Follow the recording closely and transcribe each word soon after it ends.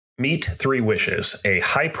Meet Three Wishes, a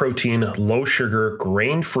high-protein, low-sugar,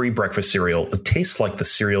 grain-free breakfast cereal that tastes like the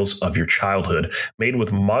cereals of your childhood, made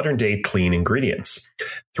with modern-day clean ingredients.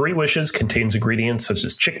 Three Wishes contains ingredients such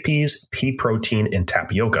as chickpeas, pea protein, and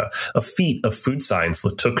tapioca, a feat of food science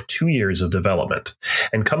that took 2 years of development,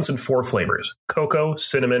 and comes in 4 flavors: cocoa,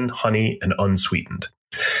 cinnamon, honey, and unsweetened.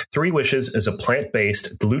 Three Wishes is a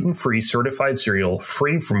plant-based, gluten-free certified cereal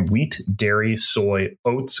free from wheat, dairy, soy,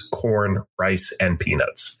 oats, corn, rice, and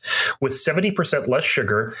peanuts. With 70% less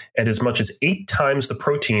sugar and as much as 8 times the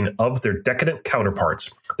protein of their decadent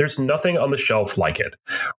counterparts, there's nothing on the shelf like it.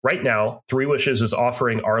 Right now, Three Wishes is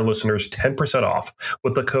offering our listeners 10% off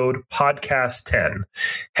with the code PODCAST10.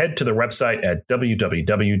 Head to their website at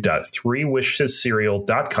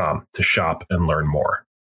www.threewishescereal.com to shop and learn more.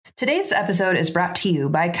 Today's episode is brought to you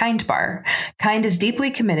by Kind Bar. Kind is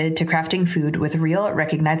deeply committed to crafting food with real,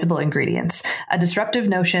 recognizable ingredients, a disruptive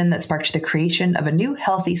notion that sparked the creation of a new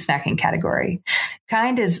healthy snacking category.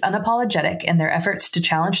 Kind is unapologetic in their efforts to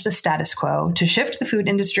challenge the status quo, to shift the food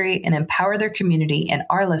industry, and empower their community and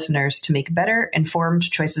our listeners to make better,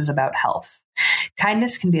 informed choices about health.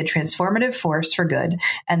 Kindness can be a transformative force for good,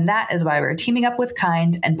 and that is why we're teaming up with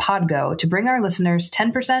Kind and Podgo to bring our listeners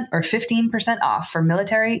 10% or 15% off for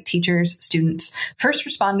military, teachers, students, first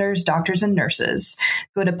responders, doctors, and nurses.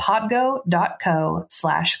 Go to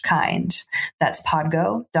podgo.co/kind. That's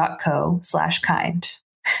podgo.co/kind.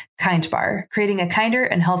 Kind Bar, creating a kinder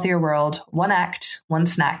and healthier world, one act, one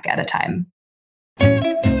snack at a time.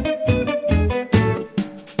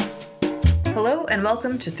 Hello and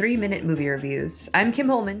welcome to 3-Minute Movie Reviews. I'm Kim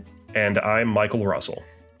Holman. And I'm Michael Russell.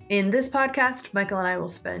 In this podcast, Michael and I will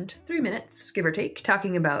spend 3 minutes, give or take,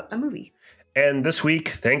 talking about a movie. And this week,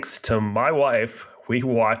 thanks to my wife, we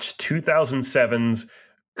watched 2007's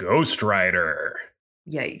Ghost Rider.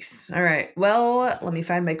 Yikes. All right. Well, let me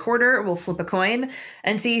find my quarter. We'll flip a coin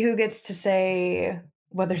and see who gets to say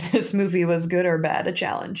whether this movie was good or bad. A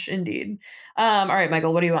challenge, indeed. All right,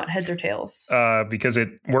 Michael, what do you want? Heads or tails? Because it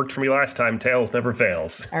worked for me last time. Tails never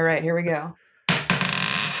fails. All right, here we go.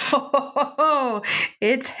 Oh,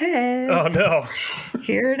 it's heads. Oh, no.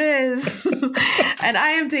 Here it is. And I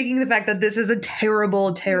am taking the fact that this is a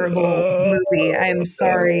terrible, terrible movie. I'm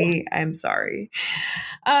sorry. I'm sorry.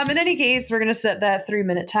 In any case, we're going to set that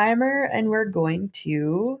 3-minute timer and we're going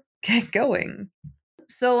to get going.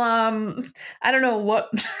 So, I don't know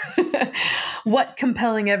what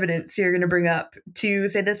compelling evidence you're going to bring up to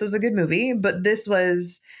say this was a good movie, but this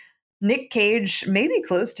was Nick Cage, maybe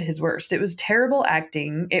close to his worst. It was terrible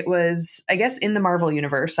acting. It was, I guess, in the Marvel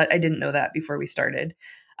universe. I didn't know that before we started.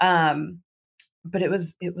 But it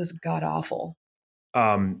was god awful.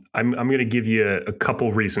 I'm going to give you a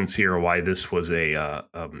couple reasons here why this was a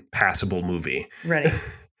passable movie. Ready?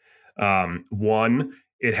 One,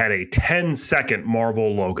 it had a 10-second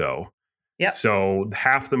Marvel logo. Yep. So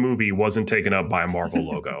half the movie wasn't taken up by a Marvel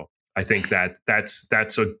logo. I think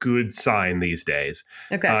that's a good sign these days.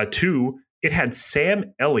 Okay. 2, it had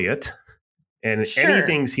Sam Elliott, and Sure.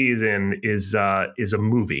 anything he's in is a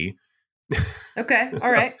movie. Okay.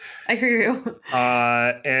 All right. I hear you.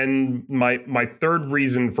 And my third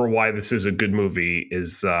reason for why this is a good movie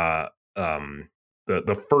is the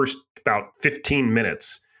first about 15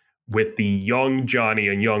 minutes with the young Johnny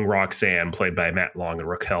and young Roxanne, played by Matt Long and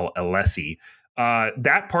Raquel Alessi.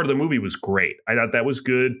 That part of the movie was great. I thought that was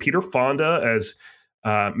good. Peter Fonda as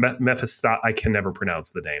Mephisto. I can never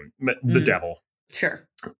pronounce the name. The devil. Sure.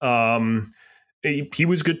 He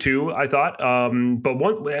was good too, I thought.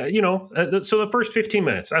 But so the first 15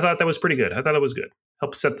 minutes, I thought that was pretty good. I thought it was good.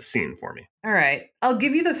 Helped set the scene for me. All right. I'll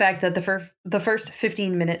give you the fact that the first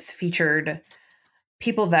 15 minutes featured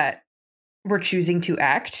people that were choosing to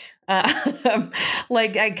act. I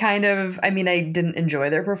didn't enjoy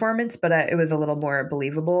their performance, but it was a little more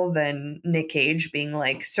believable than Nick Cage being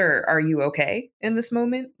like, "Sir, are you okay in this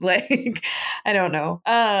moment?" Like, I don't know.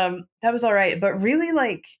 That was all right, but really,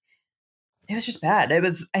 like, it was just bad.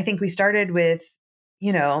 I think we started with,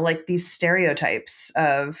 these stereotypes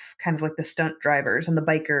of kind of like the stunt drivers and the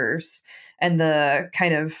bikers and the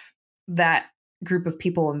kind of that group of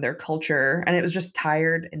people and their culture. And it was just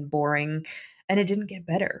tired and boring and it didn't get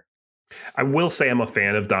better. I will say I'm a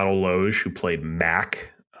fan of Donald Loge, who played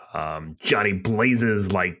Mac, Johnny Blaze's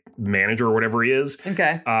manager or whatever he is.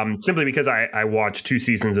 Okay. Simply because I watched 2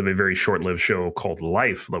 seasons of a very short-lived show called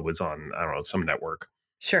Life that was on, I don't know, some network.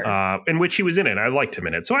 Sure. In which he was in it. I liked him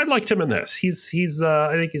in it. So I liked him in this. He's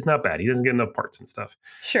I think he's not bad. He doesn't get enough parts and stuff.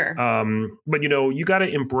 Sure. But you got to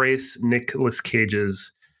embrace Nicolas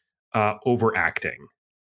Cage's overacting.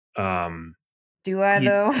 Do I,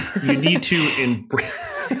 though? You need to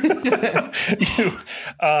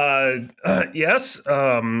yes.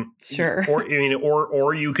 Sure.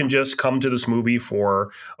 Or you can just come to this movie for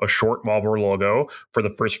a short Marvel logo for the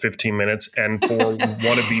first 15 minutes and for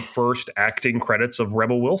one of the first acting credits of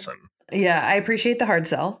Rebel Wilson. Yeah, I appreciate the hard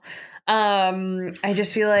sell. I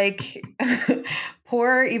just feel like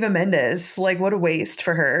poor Eva Mendes, like, what a waste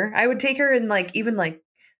for her. I would take her in even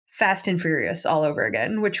Fast and Furious all over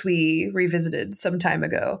again, which we revisited some time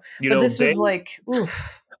ago. But this was like,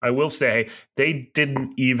 oof. I will say they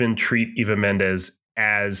didn't even treat Eva Mendes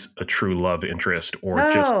as a true love interest or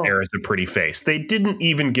just there as a pretty face. They didn't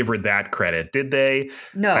even give her that credit, did they?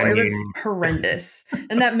 No, it was horrendous.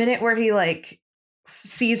 And that minute where he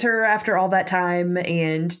sees her after all that time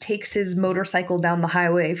and takes his motorcycle down the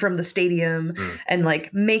highway from the stadium and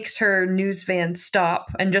makes her news van stop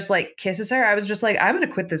and just kisses her. I was just like, I'm going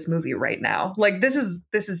to quit this movie right now. This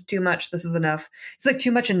is too much. This is enough. It's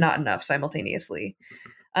too much and not enough simultaneously.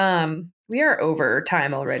 We are over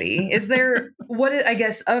time already. Is there I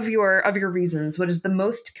guess of your reasons, what is the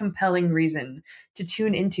most compelling reason to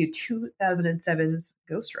tune into 2007's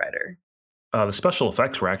Ghost Rider? The special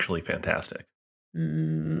effects were actually fantastic. For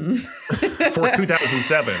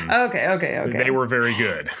 2007. Okay. They were very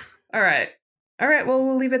good. All right. Well,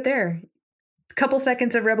 we'll leave it there. A couple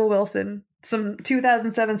seconds of Rebel Wilson, some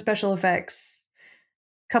 2007 special effects,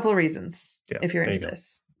 couple reasons if you're into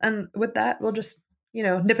this. And with that, we'll just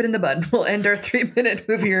nip it in the bud. We'll end our 3-minute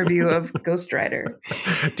movie review of Ghost Rider.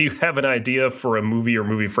 Do you have an idea for a movie or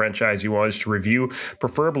movie franchise you want us to review?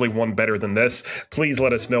 Preferably one better than this. Please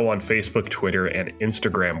let us know on Facebook, Twitter, and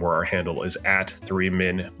Instagram, where our handle is at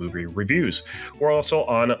 3min Movie Reviews. We're also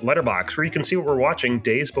on Letterboxd, where you can see what we're watching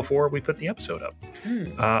days before we put the episode up.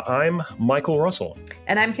 I'm Michael Russell.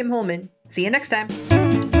 And I'm Kim Holman. See you next time.